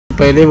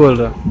पहले बोल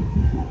रहा।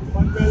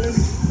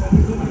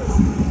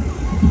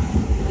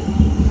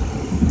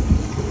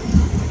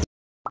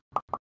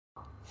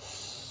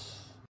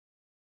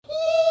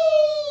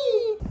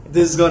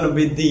 This is gonna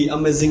be the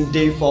amazing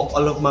day for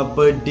all of my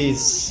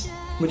birthdays.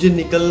 मुझे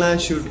निकलना है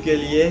शूट के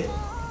लिए।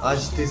 आज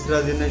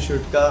तीसरा दिन है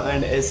शूट का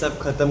एंड ऐसा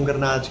खत्म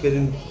करना आज के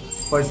दिन।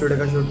 फर्स्ट डे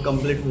का शूट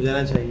कंप्लीट हो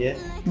जाना चाहिए।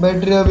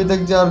 बैटरी अभी तक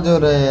चार्ज हो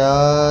रहा है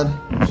यार,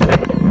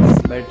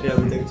 बैटरी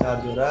अभी तक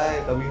चार्ज हो रहा है,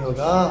 कभी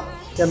होगा।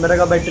 कैमरा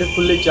का बैटरी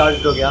फुल्ली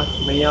चार्ज हो गया।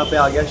 मैं यहाँ पे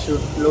आ गया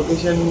शूट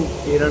लोकेशन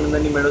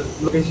हीरानंदनी मेडो।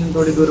 लोकेशन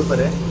थोड़ी दूर पर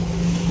है,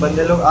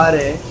 बंदे लोग आ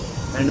रहे हैं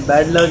and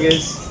bad luck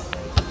is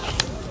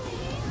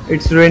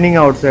it's raining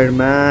outside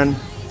man,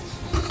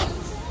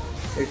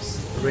 it's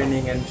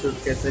raining and shoot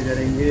कैसे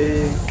करेंगे,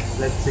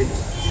 let's see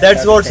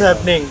that's what's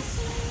happening.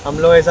 हम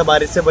लोग ऐसा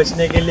बारिश से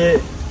बचने के लिए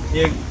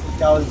ये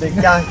क्या बोलते हैं,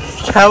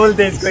 क्या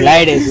बोलते हैं इसको,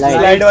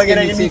 स्लाइड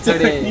वगैरह के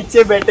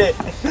नीचे बैठे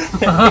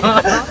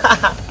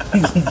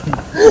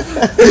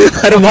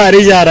और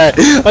बारिश आ रहा है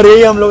और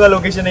यही हम लोग का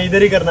लोकेशन है,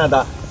 इधर ही करना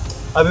था।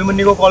 अभी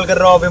मुन्नी को कॉल कर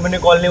रहा हूँ, अभी मुन्नी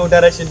कॉल नहीं उठा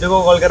रहा है। सिद्धू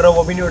को कॉल कर रहा हूँ,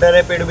 वो भी नहीं उठा रहा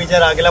है। पेड़ू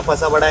बेचारा अकेला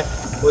फंसा पड़ा है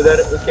उधर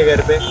उसके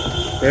घर पे।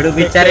 पेड़ू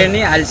बेचारे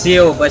नहीं, आलसी है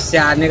वो, बस से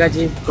आने का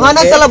चाहिए। हाँ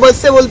ना साला, बस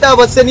से बोलता है,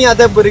 बस से नहीं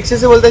आता है, रिक्शे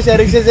से बोलता है, शहर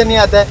रिक्शे से नहीं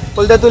आता है,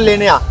 बोलता है तू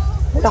लेने आ।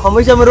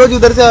 हमेशा मैं रोज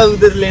उधर से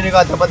उधर लेने का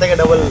आता, पता है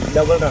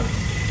डबल रन।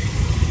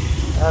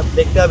 अब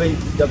देखते हैं अभी,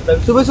 जब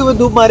तक सुबह सुबह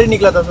धूप मारी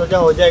निकला था, सोचा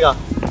हो जाएगा,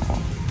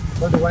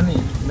 बट हुआ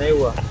नहीं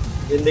हुआ।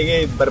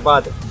 जिंदगी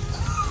बर्बाद।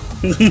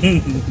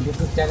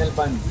 चैनल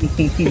बंद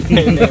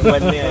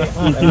नहीं आया,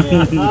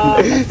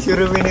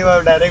 शुरू भी नहीं हुआ,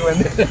 डायरेक्ट बंद।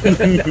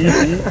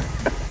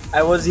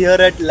 I was here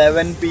at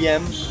 11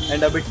 PM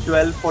and अभी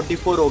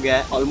 12:44 हो गया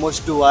है,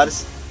 ऑलमोस्ट 2 hours।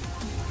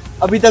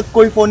 अभी तक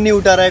कोई फ़ोन नहीं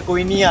उठा रहा है,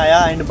 कोई नहीं आया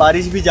एंड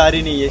बारिश भी जा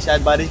रही नहीं है,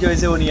 शायद बारिश की वजह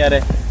से वो नहीं आ रहा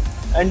है।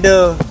 एंड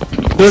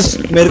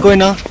दोस्त मेरे को है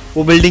ना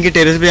वो बिल्डिंग के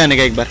टेरेस पे आने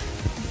का एक बार।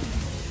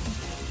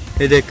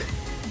 ये देख,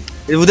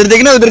 उधर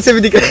देखना, उधर से भी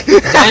दिख रहा है।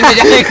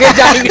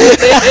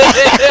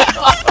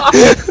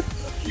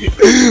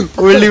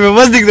 बिल्डिंग में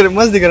मस्त दिख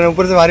रहा है,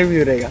 ऊपर से बारिश भी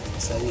हो रहेगा।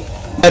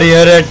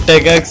 यार एट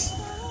टेक्स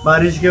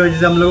बारिश की वजह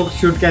से हम लोग को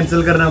शूट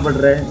कैंसिल करना पड़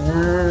रहा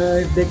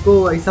है।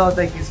 देखो ऐसा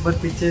होता है, किस्मत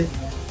पीछे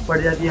पड़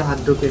जाती है हाथ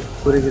धो के,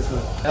 पूरी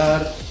किस्मत।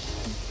 यार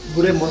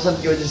बुरे मौसम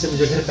की वजह से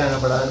मुझे घर पे आना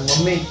पड़ा।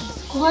 मम्मी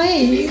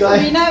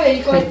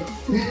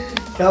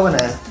क्या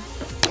बनाया,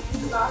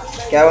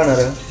 क्या बना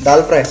रहे हो?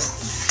 दाल फ्राई?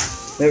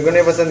 मेरे को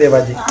नहीं पसंद है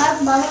भाजी।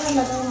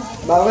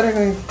 बाबर है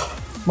कहीं?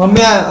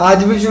 मम्मी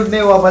आज भी शूट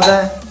नहीं हुआ, पता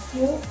है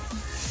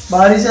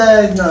बारिश आया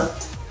इतना,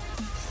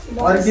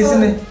 और किसी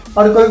ने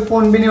और कोई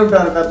फोन भी नहीं उठा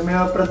रहा था।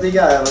 मेरा प्रतीक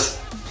आया बस।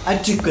 I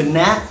took a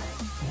nap,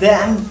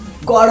 then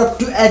got up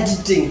to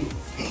editing.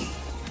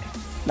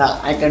 Nah,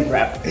 I can't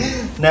rap.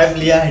 Nap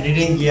लिया,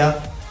 एडिटिंग किया,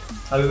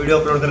 अभी वीडियो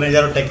अपलोड करने जा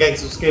रहा हूँ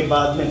टेक्स। उसके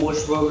बाद मैं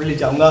मोस्ट प्रोबेबली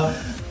जाऊँगा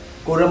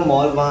कोरम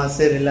मॉल, वहाँ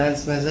से रिलायंस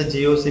में से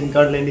जियो सिम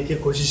कार्ड लेने की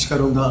कोशिश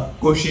करूँगा।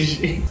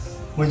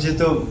 मुझे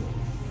तो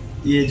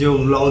ये जो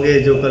व्लॉग है,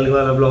 जो कल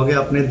वाला व्लॉग है,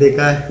 आपने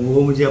देखा है,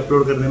 वो मुझे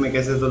अपलोड करने में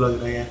कैसे तो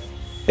लग रहे हैं।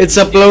 It's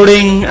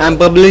uploading. I'm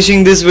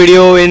publishing this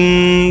video in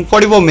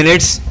 44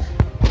 minutes,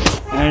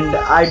 and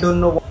I don't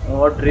know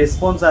what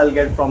response I'll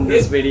get from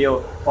this video,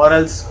 or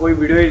else कोई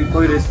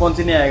response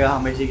ही नहीं आएगा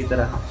हमेशा की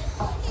तरह।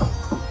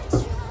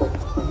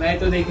 मैं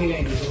तो देखेगा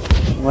ही नहीं।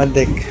 मत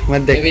देख। मैं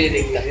भी नहीं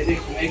देखता।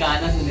 मैं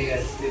गाना सुनेगा,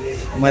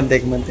 मत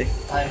देख।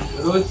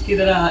 रोज की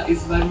तरह इस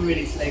बार भी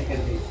डिसलाइक कर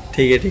दी।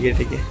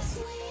 ठीक है।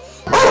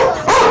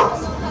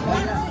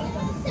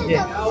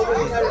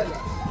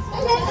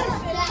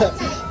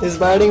 He's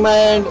biting my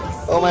hand.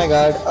 Oh my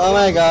god.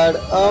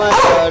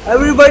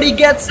 Everybody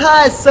gets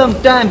high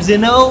sometimes, you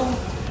know.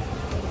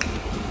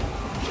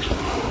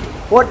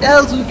 What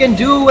else we can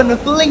do when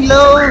we're feeling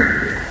low?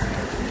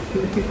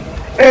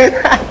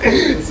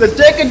 So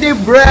take a deep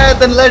breath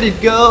and let it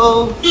go.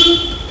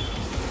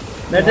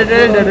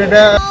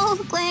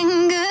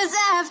 Lingers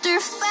after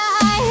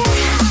fire.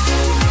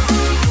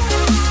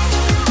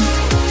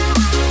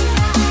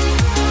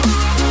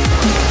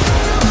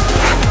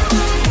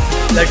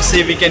 Let's see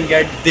if we can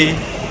get the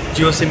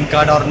Jio SIM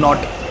card or not.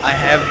 I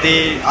have the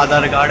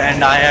Aadhaar card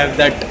and I have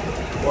that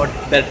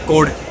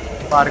code,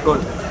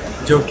 barcode,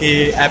 जो कि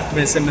app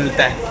में से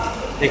मिलता है,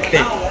 देखते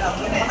हैं।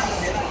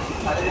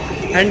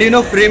 And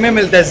free में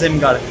मिलता है सिम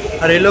कार्ड।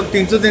 अरे लोग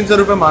 300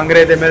 रुपये मांग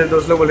रहे थे, मेरे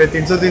दोस्त लोग बोल रहे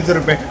 300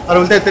 रुपये, और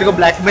बोलते हैं तेरे को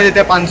ब्लैक में देते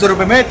हैं 500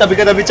 रुपये में, तभी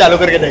का तभी चालू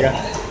करके देगा।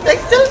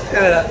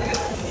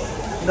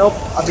 नो,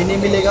 अभी नहीं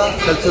मिलेगा,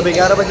 कल सुबह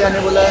 11 बजे आने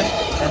बोला है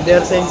and they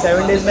are saying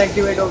 7 days में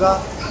एक्टिवेट होगा,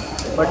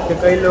 बट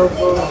कई लोग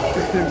को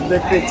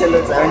देखते चलो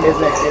 7 डेज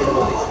में एक्टिवेट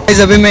होगा।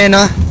 अभी मैं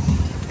ना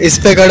इस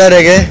पे खड़ा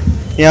रह गए,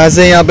 यहाँ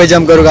से यहाँ पे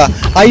जंप करूँगा।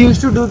 आई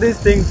use to do this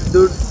things,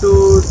 do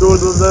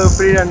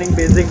free running,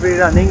 basic free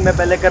running मैं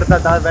पहले करता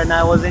था when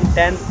I was in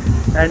 10th,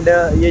 and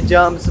ये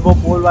जंप्स, वो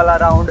पोल वाला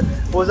राउंड,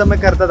 वो सब मैं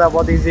करता था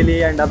बहुत इजीली।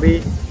 एंड अभी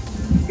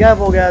गैप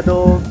हो गया तो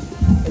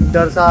एक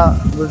डर सा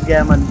घुस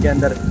गया मन के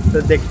अंदर,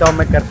 तो देखता हूँ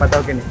मैं कर पाता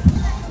हूँ कि नहीं।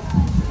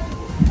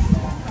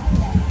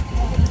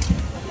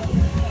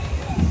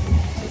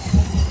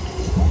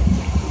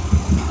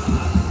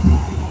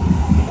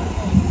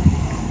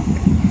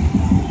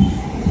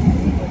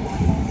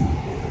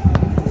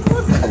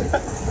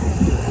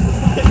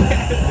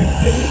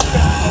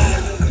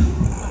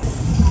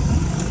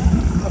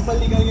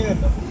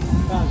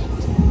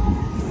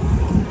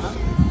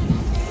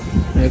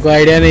 को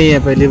आइडिया नहीं है,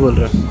 पहले बोल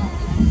रहा।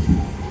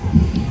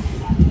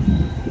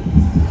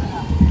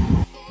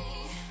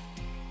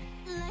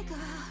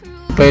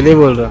 पहले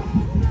बोल रहा।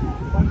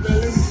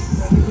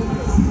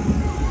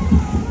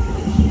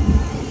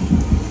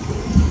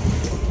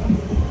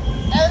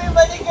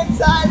 Everybody gets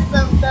sad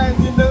sometimes,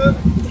 you know.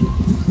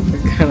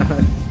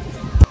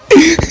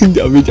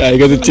 अभी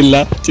आएगा तो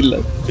चिल्ला चिल्ला।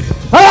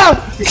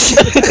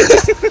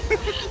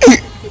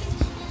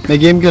 मैं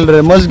गेम खेल रहा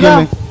है, मस्त गेम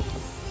है।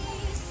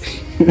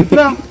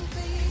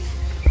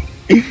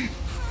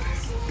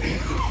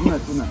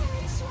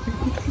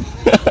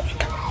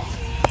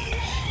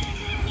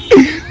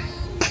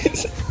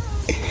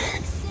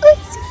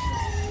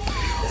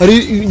 अरे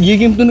ये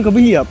गेम तूने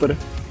कभी लिया पर?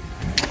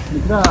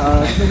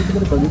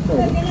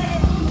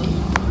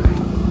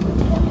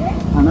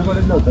 खाना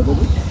कॉलेजला होता का तू?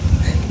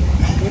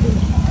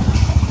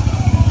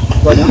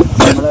 मला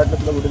वाटलं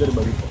तुला कुठेतरी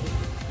बघितलं।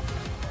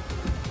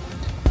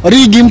 अरे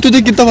ये गेम तो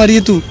देख कितना भारी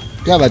है तू।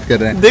 क्या बात कर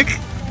रहा है? देख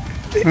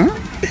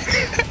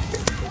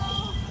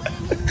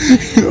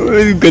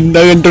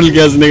गंदा कंट्रोल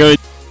किया उसने का,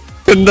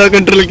 गंदा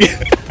कंट्रोल किया।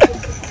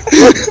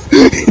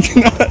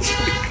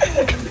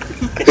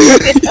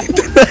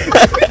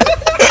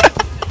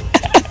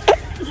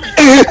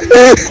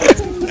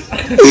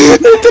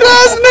 इतना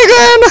हंसने का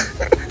है ना।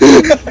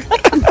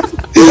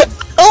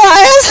 ओ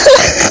आया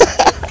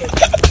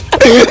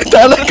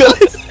डाला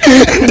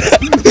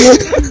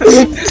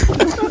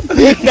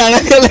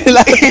कले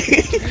लगे।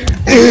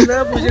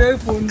 मैं पूछ रहा हूँ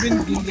फोन भी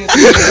नहीं दिया।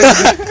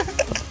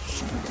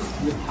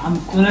 हम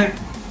सुना।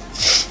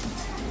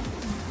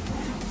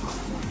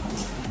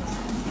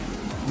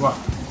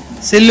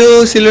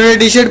 सिल्लू ने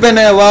टी शर्ट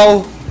पहना है, वाओ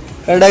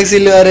कड़क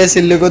सिल्लू। अरे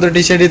सिल्लू को तो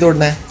टी शर्ट ही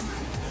तोड़ना है।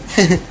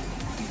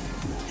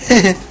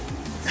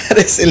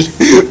 अरे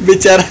सिल्लू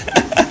बेचारा।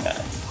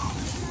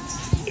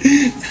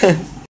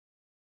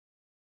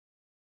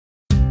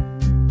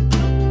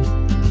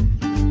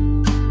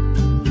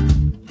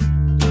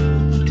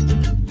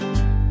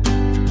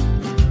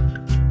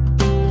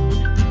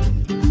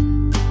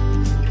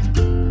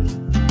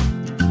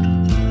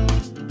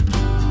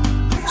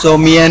 So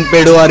me and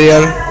Pedo are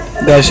here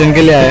दर्शन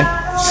के लिए आए।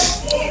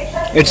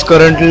 It's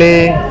currently,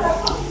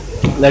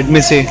 let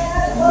me see,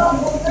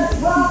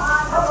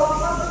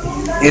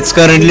 it's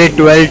currently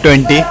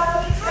 12:20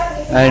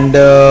 and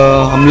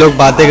हम लोग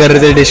बातें कर रहे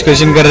थे,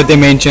 डिस्कशन कर रहे थे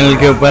मेन चैनल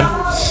के ऊपर,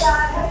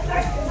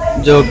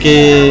 जो कि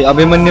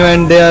Abhimanyu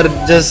and they are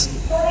just,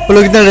 वो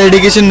लोग इतना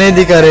डेडिकेशन नहीं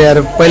दिखा रहे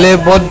यार। पहले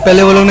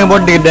वो लोग ने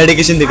बहुत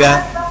डेडिकेशन दिखाया,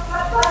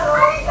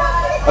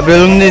 अभी वो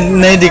लोग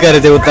नहीं दिखा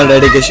रहे थे उतना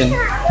dedication.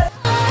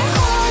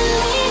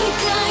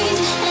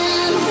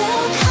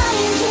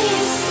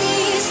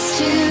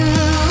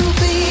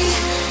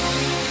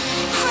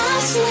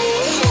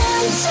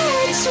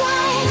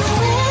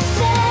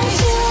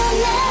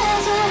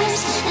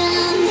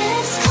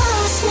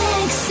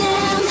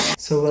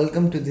 So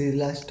welcome to the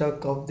last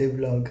talk of the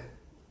vlog.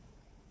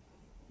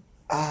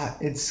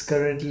 It's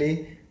currently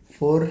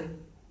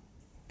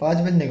 5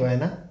 बजने को है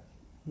ना,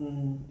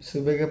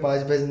 सुबह के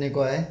 5 बजने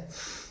को है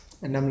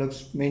एंड हम लोग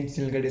मेन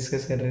चैनल का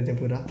डिस्कस कर रहे थे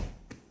पूरा,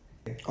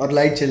 और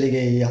लाइट चली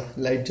गई है,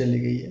 लाइट चली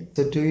गई है।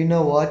 So do you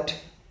know what?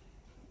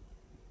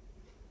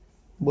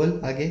 बोल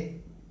आगे,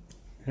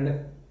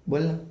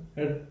 बोल ना।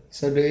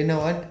 So do you know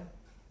what?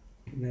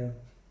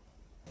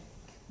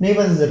 नहीं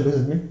पता सर कुछ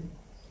में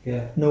क्या?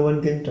 No one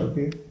can stop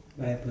you.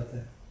 पता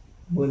है।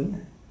 बोल ना।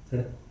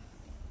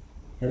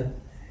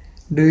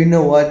 Do you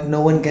know what? No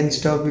one can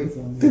stop you.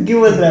 तू क्यों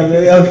बोल रहा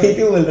है? अभी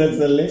क्यों बोल रहा है?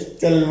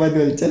 चल मत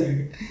बोल, चल।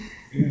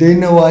 Do you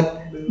know what?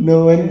 No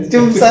one.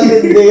 चुप साले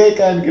देगा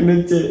कान के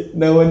नीचे।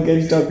 No one can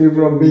stop you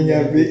from being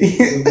happy.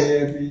 Be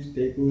happy,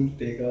 stay cool,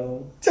 stay calm.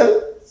 चल.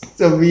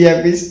 So be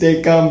happy, stay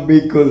calm, be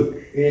cool.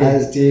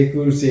 Stay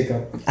cool, stay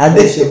calm.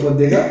 आदेश शपथ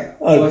देगा।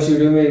 और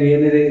video में ये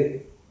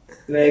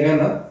रहेगा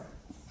ना,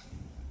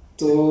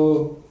 तो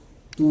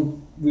तू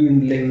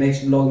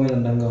नेक्स्ट ब्लॉग में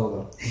नंगा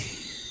होगा।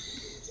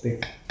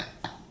 देख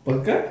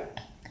पक्का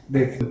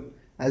देख।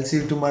 I'll see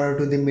you tomorrow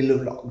to the Milu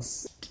vlogs.